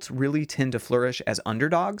 Cults really tend to flourish as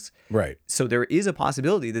underdogs. Right. So there is a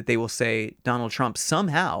possibility that they will say Donald Trump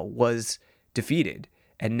somehow was defeated,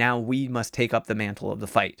 and now we must take up the mantle of the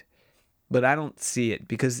fight. But I don't see it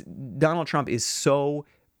because Donald Trump is so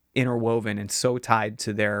interwoven and so tied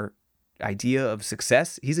to their idea of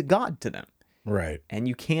success. He's a god to them. Right. And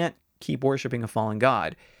you can't keep worshiping a fallen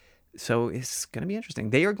god. So it's going to be interesting.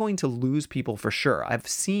 They are going to lose people for sure. I've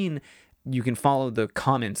seen, you can follow the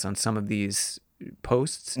comments on some of these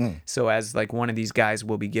posts. So as like one of these guys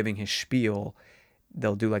will be giving his spiel,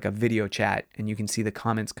 they'll do like a video chat and you can see the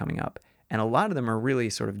comments coming up. And a lot of them are really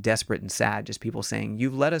sort of desperate and sad. Just people saying,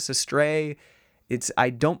 you've led us astray. I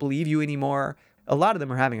don't believe you anymore. A lot of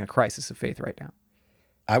them are having a crisis of faith right now.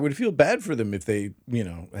 I would feel bad for them if they,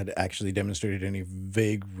 had actually demonstrated any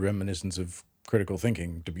vague reminiscence of critical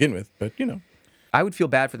thinking to begin with. But, I would feel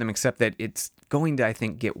bad for them, except that it's going to, I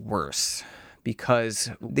think, get worse because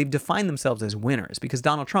they've defined themselves as winners, because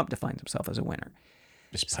Donald Trump defines himself as a winner.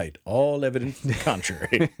 Despite all evidence to the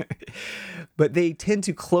contrary. But they tend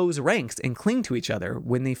to close ranks and cling to each other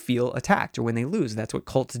when they feel attacked or when they lose. That's what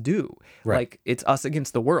cults do. Right. Like, it's us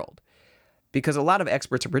against the world. Because a lot of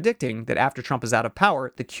experts are predicting that after Trump is out of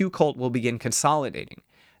power, the Q cult will begin consolidating.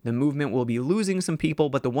 The movement will be losing some people,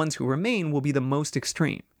 but the ones who remain will be the most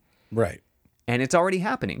extreme. Right. And it's already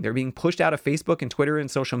happening. They're being pushed out of Facebook and Twitter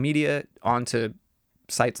and social media onto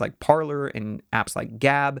sites like Parler and apps like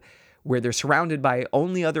Gab, where they're surrounded by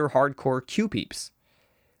only other hardcore Q peeps.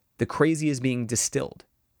 The crazy is being distilled.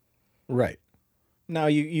 Right. Now,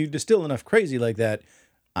 you distill enough crazy like that,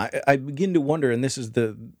 I begin to wonder, and this is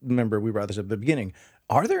remember we brought this up at the beginning,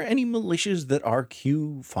 are there any militias that are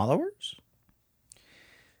Q followers?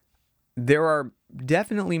 There are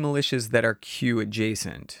definitely militias that are Q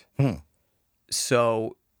adjacent.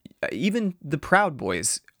 So even the Proud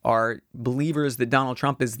Boys are believers that Donald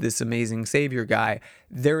Trump is this amazing savior guy.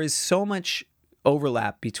 There is so much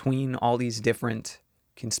overlap between all these different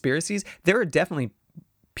conspiracies. There are definitely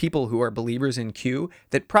people who are believers in Q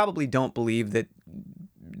that probably don't believe that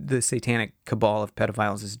the satanic cabal of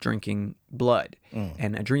pedophiles is drinking blood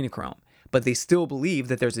and adrenochrome. But they still believe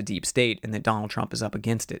that there's a deep state and that Donald Trump is up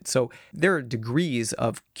against it. So there are degrees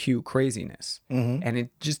of Q craziness. And it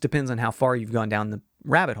just depends on how far you've gone down the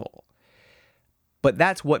rabbit hole. But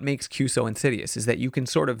that's what makes Q so insidious, is that you can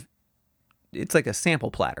sort of, it's like a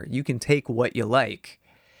sample platter. You can take what you like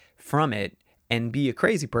from it and be a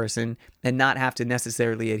crazy person and not have to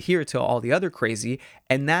necessarily adhere to all the other crazy.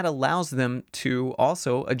 And that allows them to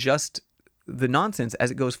also adjust the nonsense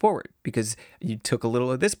as it goes forward, because you took a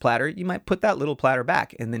little of this platter, you might put that little platter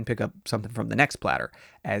back and then pick up something from the next platter,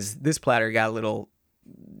 as this platter got a little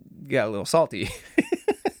salty.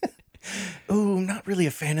 Oh, not really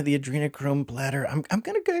a fan of the adrenochrome platter. I'm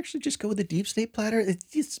gonna actually just go with the deep state platter.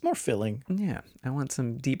 It's more filling. Yeah, I want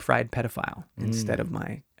some deep fried pedophile instead of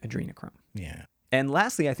my adrenochrome. Yeah. And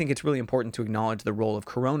lastly, I think it's really important to acknowledge the role of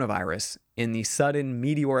coronavirus in the sudden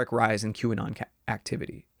meteoric rise in QAnon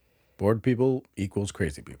activity. Bored people equals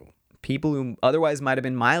crazy people. People who otherwise might have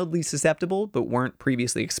been mildly susceptible but weren't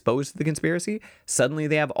previously exposed to the conspiracy, suddenly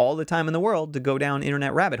they have all the time in the world to go down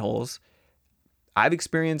internet rabbit holes. I've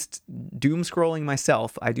experienced doom scrolling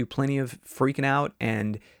myself. I do plenty of freaking out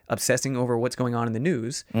and obsessing over what's going on in the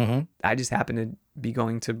news. I just happen to be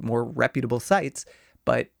going to more reputable sites.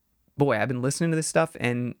 But boy, I've been listening to this stuff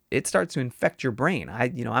and it starts to infect your brain.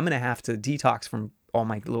 I'm going to have to detox from all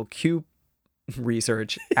my little Q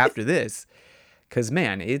research after this, because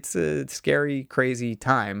man, it's a scary, crazy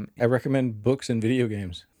time. I recommend books and video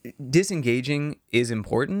games. Disengaging is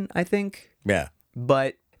important, I think. Yeah.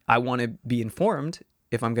 But I want to be informed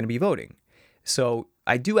if I'm going to be voting. So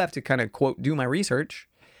I do have to kind of, quote, do my research.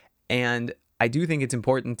 And I do think it's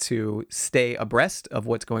important to stay abreast of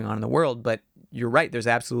what's going on in the world. But you're right, there's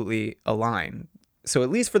absolutely a line. So at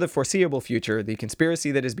least for the foreseeable future, the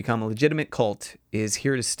conspiracy that has become a legitimate cult is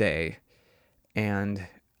here to stay. And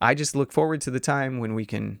I just look forward to the time when we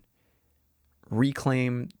can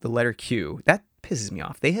reclaim the letter Q. That pisses me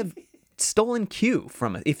off. They have stolen Q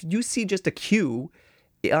from it. If you see just a Q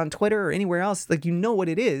on Twitter or anywhere else, like, you know what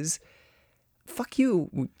it is. Fuck you.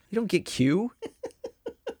 You don't get Q.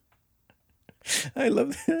 I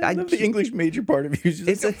love the English major part of you.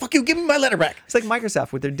 It's like, fuck you, give me my letter back. It's like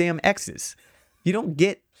Microsoft with their damn X's. You don't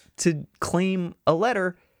get to claim a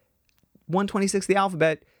letter, 126 the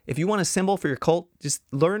alphabet. If you want a symbol for your cult, just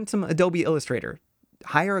learn some Adobe Illustrator.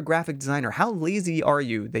 Hire a graphic designer. How lazy are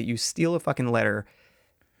you that you steal a fucking letter?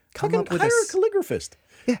 Hire a calligraphist.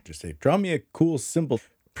 Yeah. Just say, draw me a cool symbol.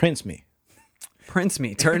 Prince me. Prince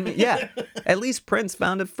me. Turn me. Yeah. At least Prince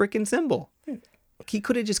found a freaking symbol. He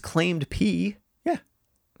could have just claimed P. Yeah.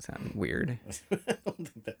 Sounded weird.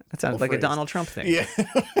 That sounds like a Donald Trump thing. Yeah.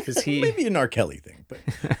 Maybe an R. Kelly thing, but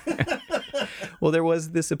well, there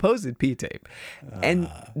was the supposed P tape. And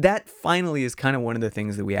that finally is kind of one of the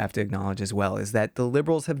things that we have to acknowledge as well, is that the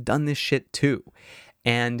liberals have done this shit too.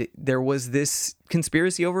 And there was this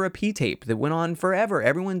conspiracy over a P-tape that went on forever.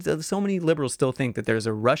 So many liberals still think that there's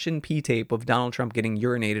a Russian P-tape of Donald Trump getting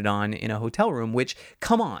urinated on in a hotel room, which,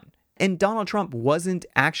 come on. And Donald Trump wasn't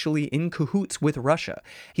actually in cahoots with Russia.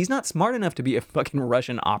 He's not smart enough to be a fucking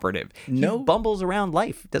Russian operative. No. He bumbles around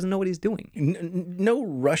life, doesn't know what he's doing. No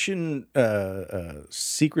Russian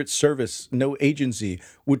Secret Service, no agency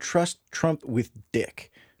would trust Trump with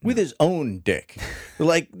dick. With his own dick.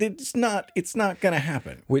 Like, it's not going to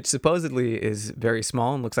happen. Which supposedly is very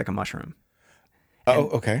small and looks like a mushroom. Oh,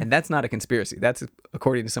 okay. And that's not a conspiracy. That's,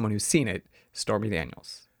 according to someone who's seen it, Stormy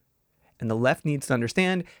Daniels. And the left needs to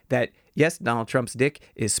understand that, yes, Donald Trump's dick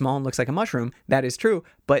is small and looks like a mushroom. That is true,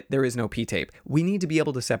 but there is no P-tape. We need to be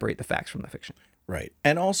able to separate the facts from the fiction. Right.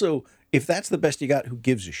 And also, if that's the best you got, who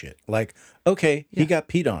gives a shit? Like, okay, he got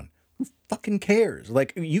peed on. Who fucking cares?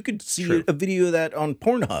 Like, you could see a video of that on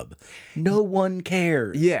Pornhub. No one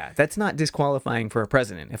cares. Yeah, that's not disqualifying for a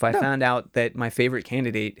president. If I found out that my favorite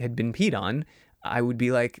candidate had been peed on, I would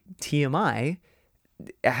be like, TMI,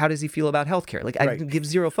 how does he feel about healthcare? Like, I give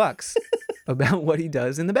zero fucks about what he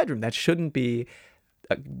does in the bedroom. That shouldn't be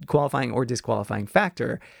a qualifying or disqualifying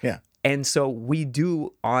factor. Yeah. And so we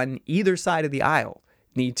do, on either side of the aisle,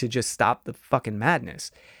 need to just stop the fucking madness.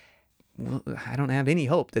 Well, I don't have any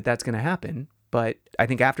hope that that's going to happen. But I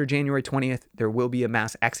think after January 20th, there will be a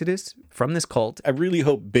mass exodus from this cult. I really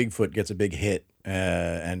hope Bigfoot gets a big hit.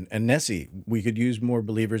 And Nessie. We could use more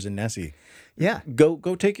believers in Nessie. Yeah. Go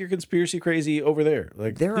take your conspiracy crazy over there.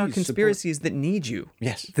 Like, There are please conspiracies that need you.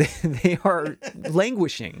 Yes. They are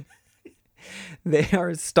languishing. They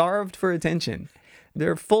are starved for attention.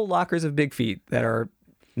 They're full lockers of big feet that are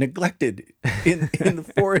neglected in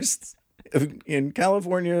the forests in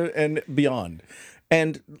California and beyond.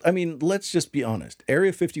 And I mean, let's just be honest.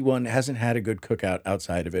 Area 51 hasn't had a good cookout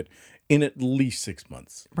outside of it in at least 6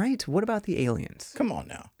 months. Right. What about the aliens? Come on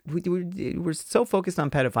now. We're so focused on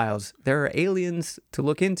pedophiles. There are aliens to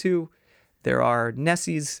look into. There are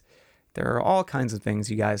Nessies. There are all kinds of things,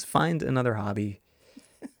 you guys. Find another hobby.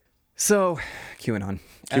 So, QAnon.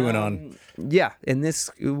 Yeah, and this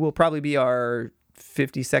will probably be our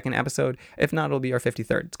 52nd episode. If not, it'll be our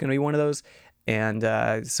 53rd. It's going to be one of those.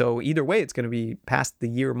 And so either way, it's going to be past the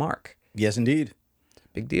year mark. Yes, indeed.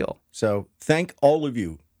 Big deal. So thank all of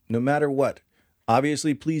you, no matter what.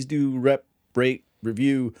 Obviously, please do rate,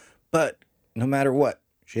 review. But no matter what,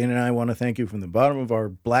 Shane and I want to thank you from the bottom of our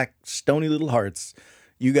black, stony little hearts.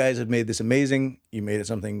 You guys have made this amazing. You made it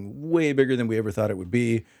something way bigger than we ever thought it would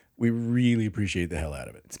be. We really appreciate the hell out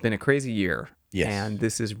of it. It's been a crazy year. Yes. And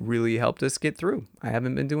this has really helped us get through. I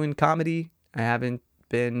haven't been doing comedy. I haven't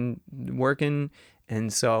been working.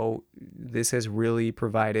 And so this has really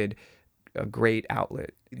provided a great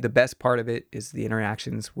outlet. The best part of it is the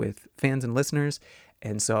interactions with fans and listeners.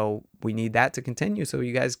 And so we need that to continue. So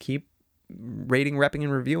you guys keep rating, repping,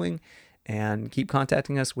 and reviewing and keep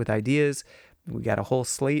contacting us with ideas. We got a whole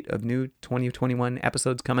slate of new 2021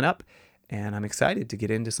 episodes coming up. And I'm excited to get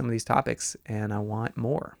into some of these topics, and I want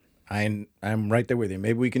more. I'm right there with you.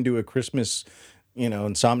 Maybe we can do a Christmas,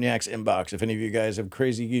 Insomniac's inbox. If any of you guys have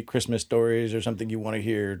crazy Christmas stories or something you want to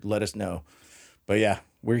hear, let us know. But yeah,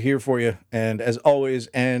 we're here for you. And as always,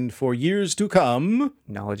 and for years to come,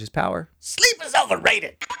 Knowledge is power. sleep is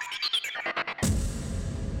overrated.